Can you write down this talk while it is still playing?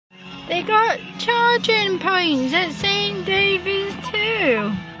They got charging points at St. David's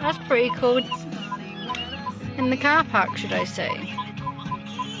too. That's pretty cool. In the car park, should I say.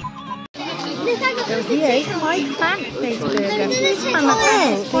 So here is my plant-based burger. And the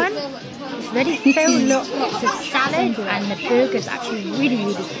first one is ready filled, lots of salad, and the burger's actually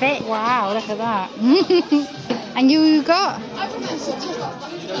really fit. Wow, look at that. And you got?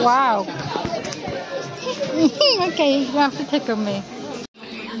 Wow. Okay, you have to tickle me.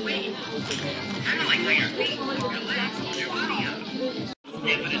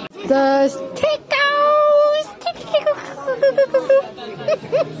 There's tickles!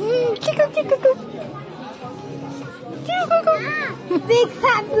 Tickle, tickle, tickle. Big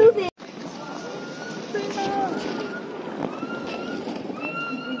fat movie.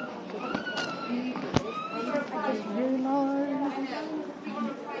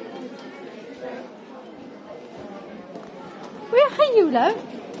 Where are you, love?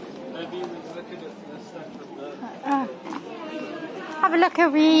 Have a look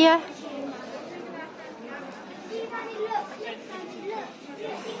over here.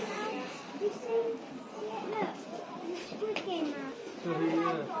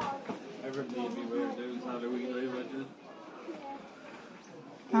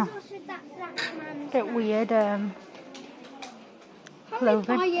 Bit weird,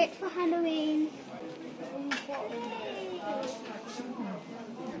 clothing. Buy it for Halloween.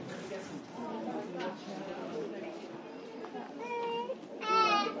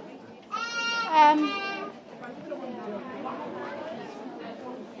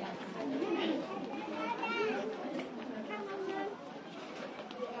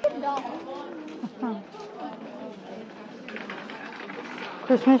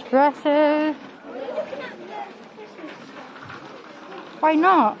 Christmas dresses. Why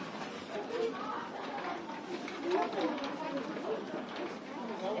not?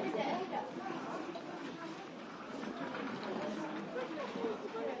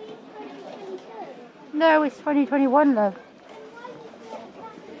 No, it's 2021, love.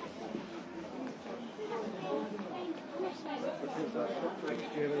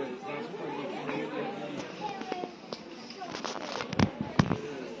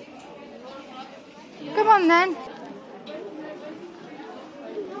 Come on then.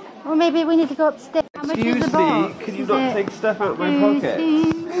 Or maybe we need to go upstairs. How much is the box? Can you not take stuff out of my pocket?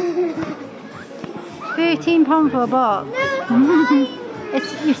 £13 for a box.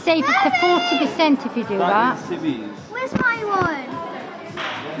 You save up to 40% if you do that. Where's my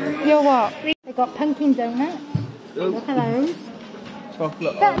one? Your what? They got pumpkin donut. Look at those.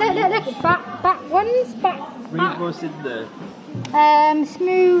 Chocolate. Look. Back ones. Read what's in there.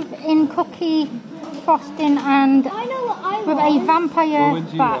 Smooth in cookie frosting and I know what I with want. a vampire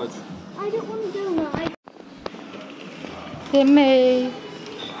bat. I don't want a donut. Give me.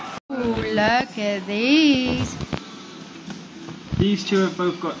 Oh, look at these. These two have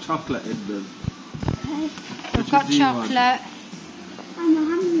both got chocolate in them. They've got chocolate. I'm not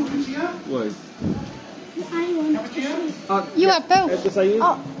having one. What? I want. You have both.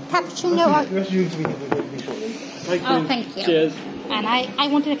 Oh, Cappuccino. Oh, thank you. Cheers. And I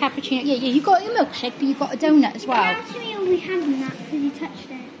wanted a cappuccino. Yeah, you got your milkshake, but you got a donut as well. Actually, we having that because you touched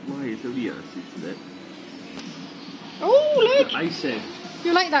it. Why? It's only us, isn't it? Oh, look. Icing.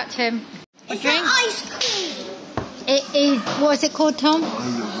 You like that, Tim? It's like ice cream. It is. What is it called, Tom?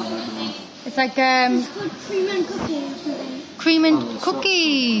 It's like It's called cream and cookies or something. cream and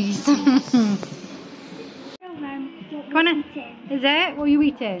cookies. Come Is it? What are you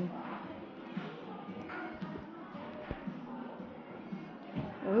eating?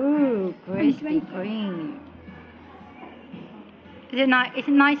 Ooh, Krispy Kreme. Is it nice? Is it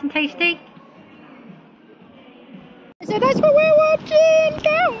nice and tasty? So that's what we're watching.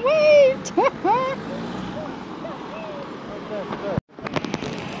 Can't wait.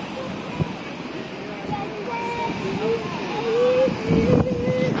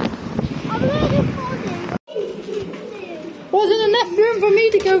 Wasn't enough room for me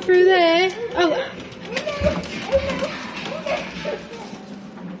to go through there. Oh.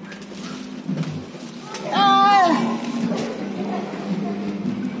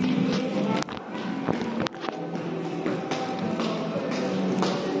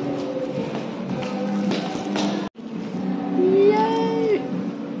 Yay!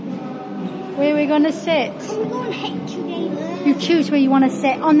 Where are we going to sit? We're going together. You choose where you want to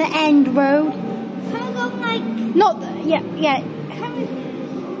sit. On the end road. Can we go like... Not the, yeah. Can we...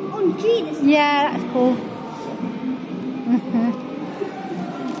 On G this time? Yeah, that's cool.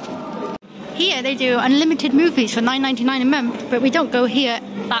 Here they do unlimited movies for $9.99 a month, but we don't go here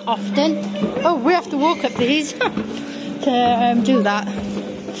that often. Oh, we have to walk up these to do that.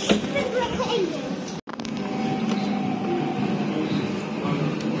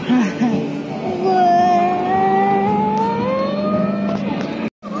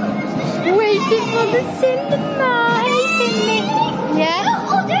 the cinema. Hey, Finley. Yeah?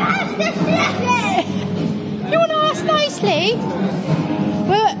 Oh, don't ask this nicely. You want to ask nicely?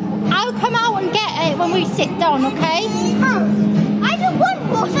 Well, I'll come out and get it when we sit down, okay? Oh, I don't want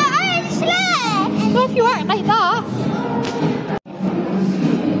water. I am scared. Well, if you act like that.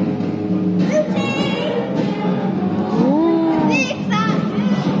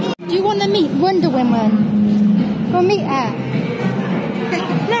 Do you want to meet Wonder Woman? Go meet her.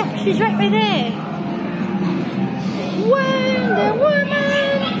 Look, she's right by there. Wonder Woman!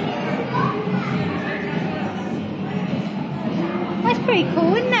 That's pretty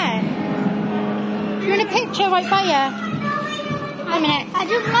cool, isn't it? You want a picture right by her? Wait a minute. I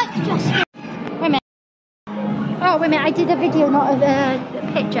don't like just. Wait a minute. Oh, wait a minute. I did a video, not a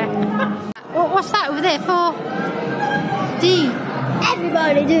picture. What's that over there for? D.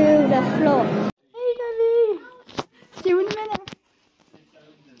 Everybody do the floor. Hey, Daddy. See you in a minute.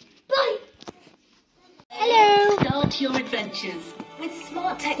 Bye. Hello. Start your adventures with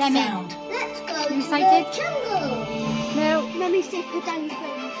Smart Tech Demi. Sound Let's go You to excited? the jungle. No. Mummy, say put down your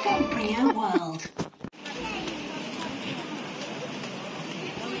phone. from Brio World.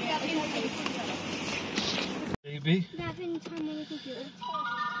 Baby. Having time on the computer.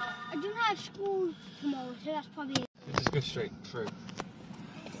 I don't have school tomorrow, so that's probably. Just go straight through.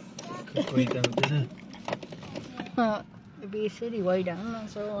 Could way down, didn't It'd be a silly way down,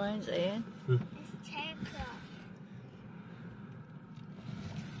 that's all I'm saying. It's 10 o'clock.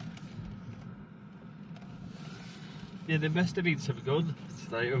 Yeah, there must have been some guns,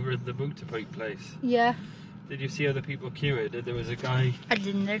 like over in the motorbike place. Yeah. Did you see other people queuing? And there was a guy. I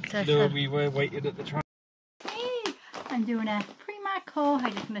didn't notice. No, we were waiting at the track. Hey, I'm doing a Primark haul.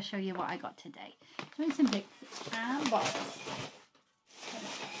 I'm just going to show you what I got today. Doing some big and bottles.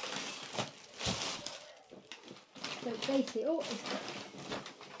 So basically,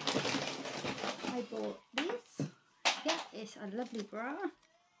 I bought this. Yeah, it's a lovely bra.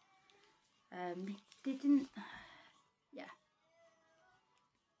 Yeah,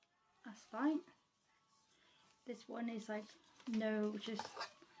 that's fine. This one is like, no, just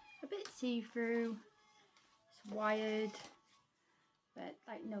a bit see-through. It's wired, but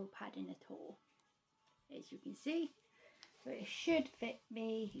like no padding at all, as you can see. So it should fit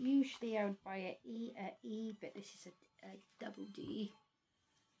me. Usually I would buy a E, but this is a double D.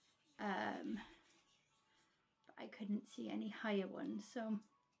 But I couldn't see any higher ones, so,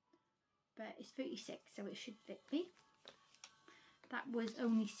 but it's 36, so it should fit me. That was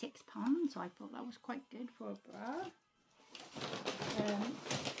only £6, so I thought that was quite good for a bra.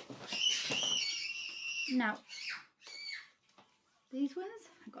 Now, these ones,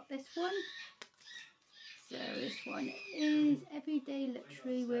 I got this one. So this one is Everyday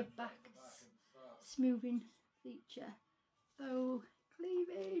Luxury with back smoothing feature. Oh,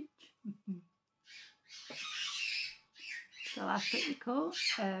 cleavage. So that's pretty cool.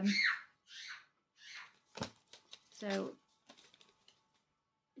 So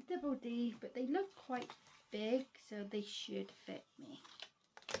double D, but they look quite big, so they should fit me.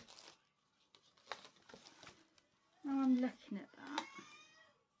 Now I'm looking at that.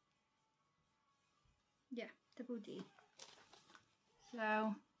 Yeah, double D.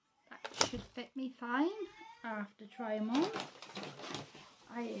 So that should fit me fine. I'll have to try them on.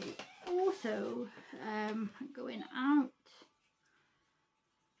 I also going out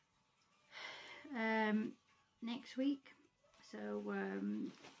next week, so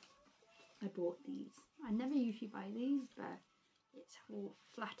I bought these. I never usually buy these, but it's for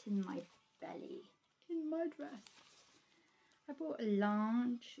flatten my belly in my dress. I bought a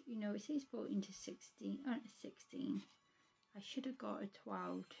large, you know, it says 14 to 16, 16. I should have got a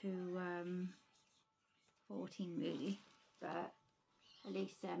 12 to 14 really, but at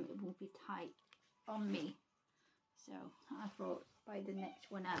least it won't be tight on me. So I thought by the next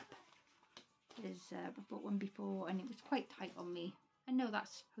one up, is I bought one before and it was quite tight on me. I know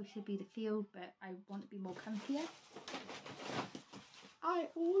that's supposed to be the field, but I want to be more comfier. I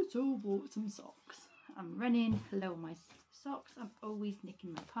also bought some socks. I'm running low on my socks. I'm always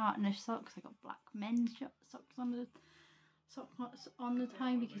nicking my partner's socks. I got black men's socks on the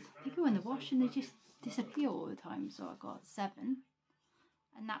time because they go in the wash and they just disappear all the time. So I got 7,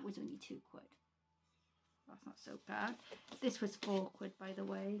 and that was only £2. That's not so bad. This was £4, by the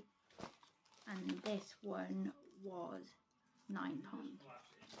way, and this one was £9.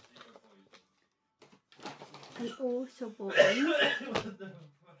 I also bought these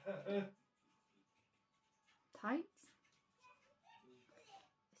tights.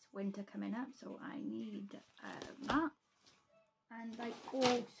 It's winter coming up, so I need that. And I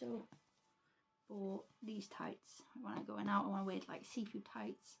also bought these tights. When I'm going out, I want to wear like see-through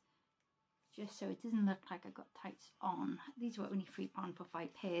tights. just so it doesn't look like I got tights on. These were only £3 for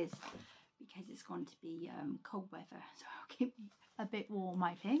 5 pairs because it's going to be cold weather, so it'll keep me a bit warm,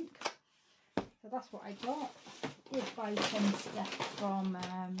 I think. So that's what I got. I did buy some stuff from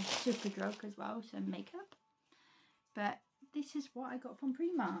Superdrug as well, some makeup. But this is what I got from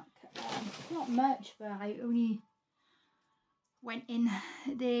Primark. Not much, but I only went in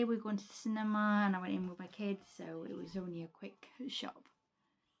there. We're going to the cinema and I went in with my kids, so it was only a quick shop.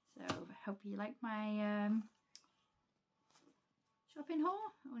 So I hope you like my shopping haul.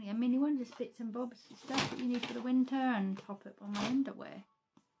 Only a mini one, just bits and bobs and stuff that you need for the winter and top up on my underwear.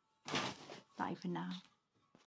 Bye for now.